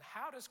occasion,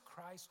 how does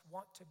Christ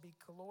want to be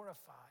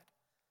glorified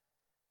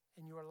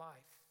in your life?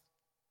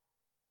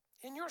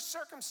 In your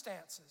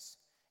circumstances,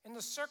 in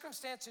the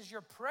circumstances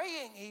you're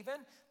praying even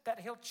that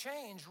he'll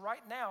change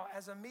right now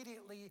as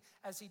immediately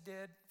as he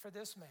did for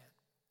this man.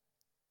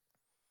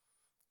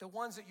 The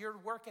ones that you're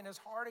working as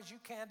hard as you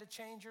can to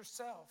change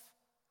yourself.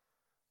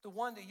 The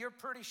one that you're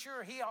pretty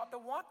sure he ought to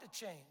want to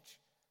change.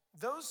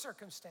 Those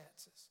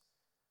circumstances.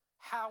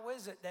 How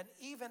is it that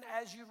even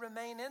as you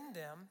remain in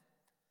them,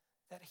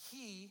 that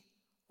he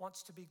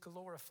wants to be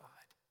glorified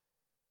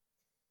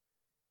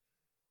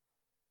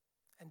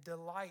and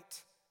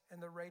delight in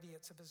the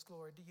radiance of his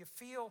glory? Do you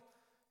feel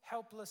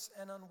helpless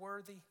and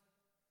unworthy?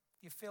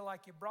 You feel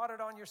like you brought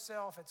it on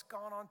yourself, it's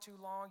gone on too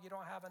long, you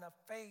don't have enough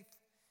faith,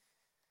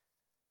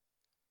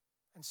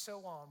 and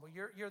so on? Well,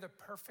 you're the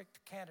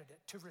perfect candidate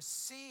to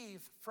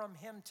receive from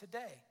him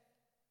today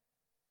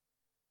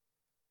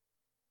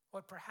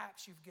what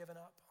perhaps you've given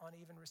up on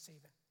even receiving.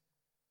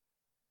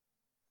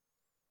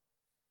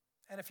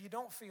 And if you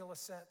don't feel a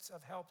sense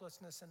of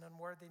helplessness and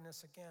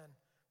unworthiness again,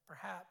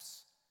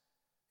 perhaps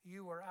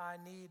you or I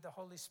need the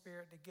Holy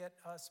Spirit to get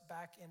us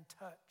back in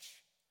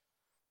touch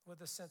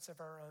with a sense of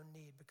our own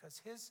need,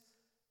 because his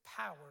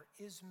power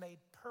is made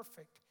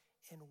perfect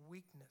in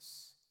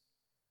weakness.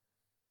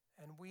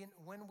 And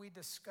when we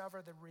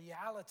discover the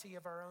reality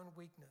of our own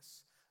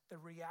weakness, the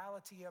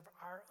reality of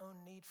our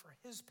own need for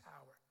his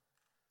power,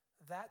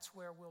 that's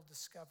where we'll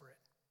discover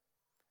it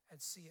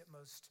and see it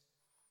most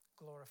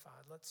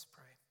glorified. Let's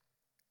pray.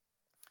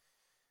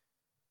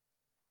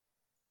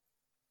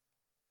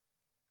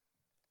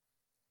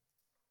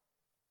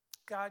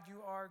 God,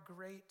 you are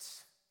great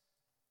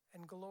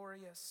and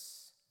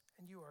glorious,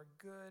 and you are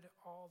good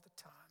all the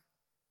time.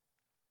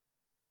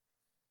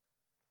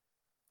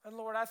 And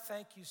Lord, I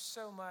thank you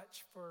so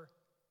much for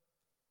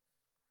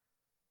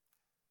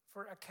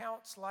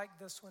accounts like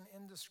this one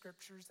in the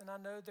scriptures. And I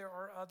know there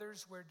are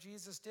others where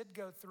Jesus did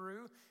go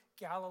through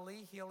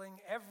Galilee, healing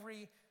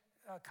every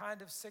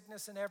kind of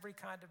sickness and every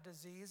kind of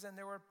disease. And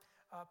there were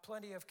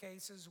plenty of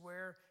cases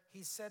where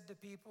he said to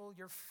people,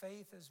 your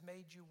faith has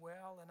made you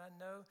well. And I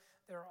know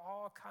there are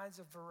all kinds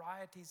of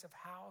varieties of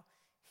how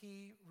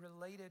he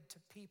related to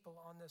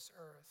people on this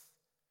earth.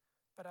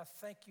 But I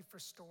thank you for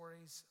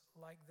stories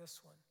like this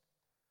one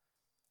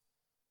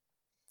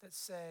that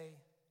say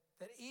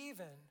that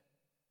even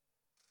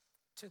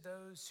to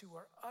those who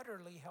are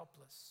utterly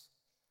helpless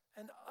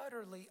and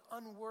utterly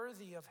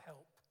unworthy of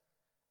help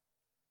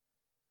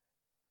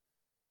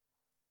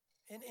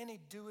in any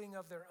doing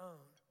of their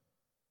own,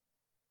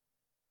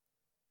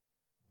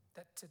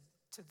 that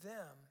to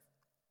them,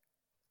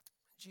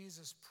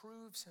 Jesus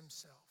proves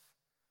himself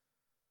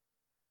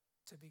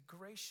to be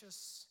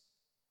gracious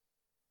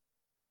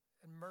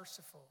and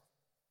merciful,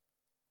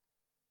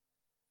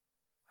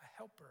 a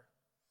helper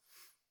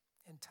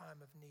in time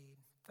of need.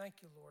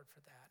 Thank you, Lord, for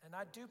that. And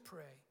I do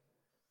pray,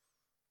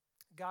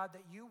 God,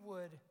 that you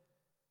would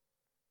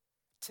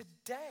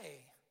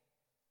today,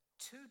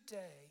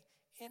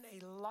 in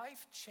a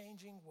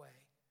life-changing way,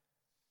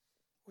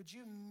 would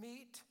you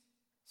meet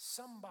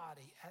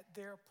somebody at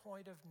their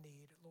point of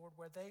need, Lord,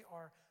 where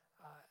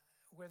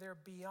they're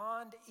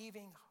beyond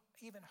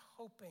even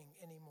hoping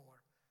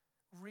anymore,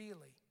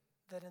 really,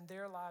 that in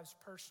their lives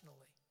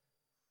personally,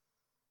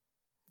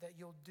 that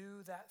you'll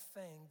do that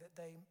thing that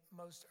they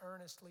most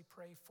earnestly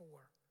pray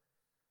for.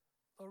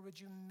 Lord, would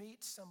you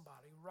meet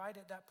somebody right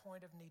at that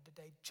point of need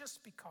today,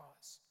 just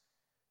because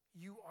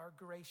you are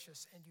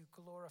gracious and you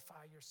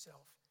glorify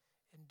yourself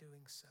in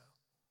doing so.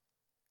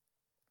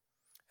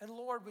 And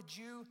Lord, would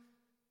you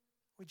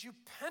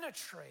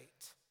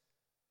penetrate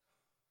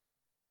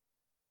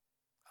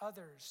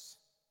others?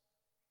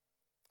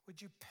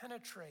 Would you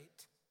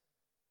penetrate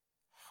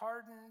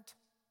hardened,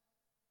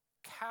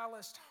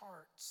 calloused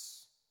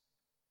hearts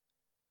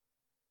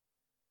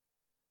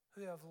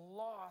who have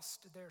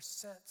lost their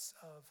sense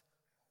of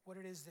what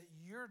it is that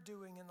you're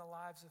doing in the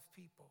lives of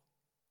people,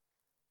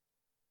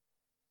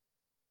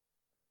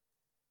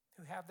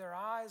 who have their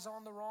eyes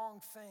on the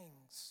wrong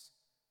things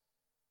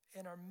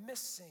and are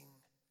missing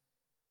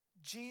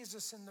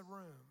Jesus in the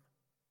room,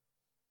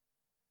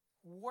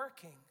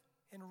 working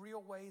in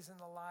real ways in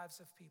the lives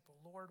of people.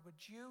 Lord,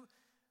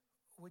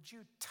 would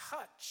you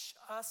touch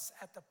us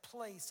at the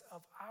place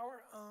of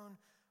our own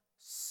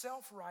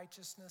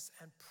self-righteousness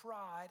and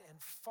pride and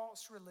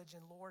false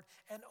religion, Lord,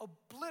 and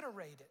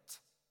obliterate it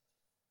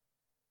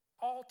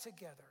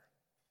altogether.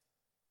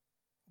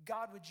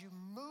 God, would you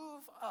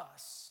move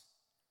us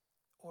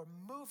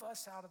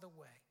out of the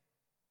way,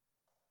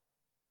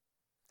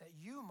 that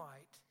you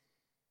might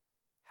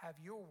have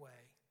your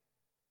way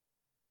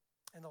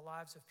in the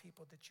lives of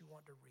people that you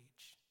want to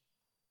reach.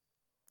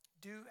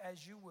 Do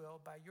as you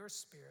will by your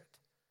Spirit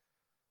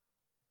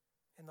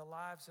in the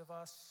lives of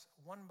us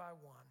one by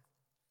one.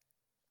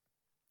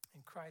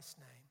 In Christ's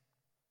name,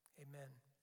 amen.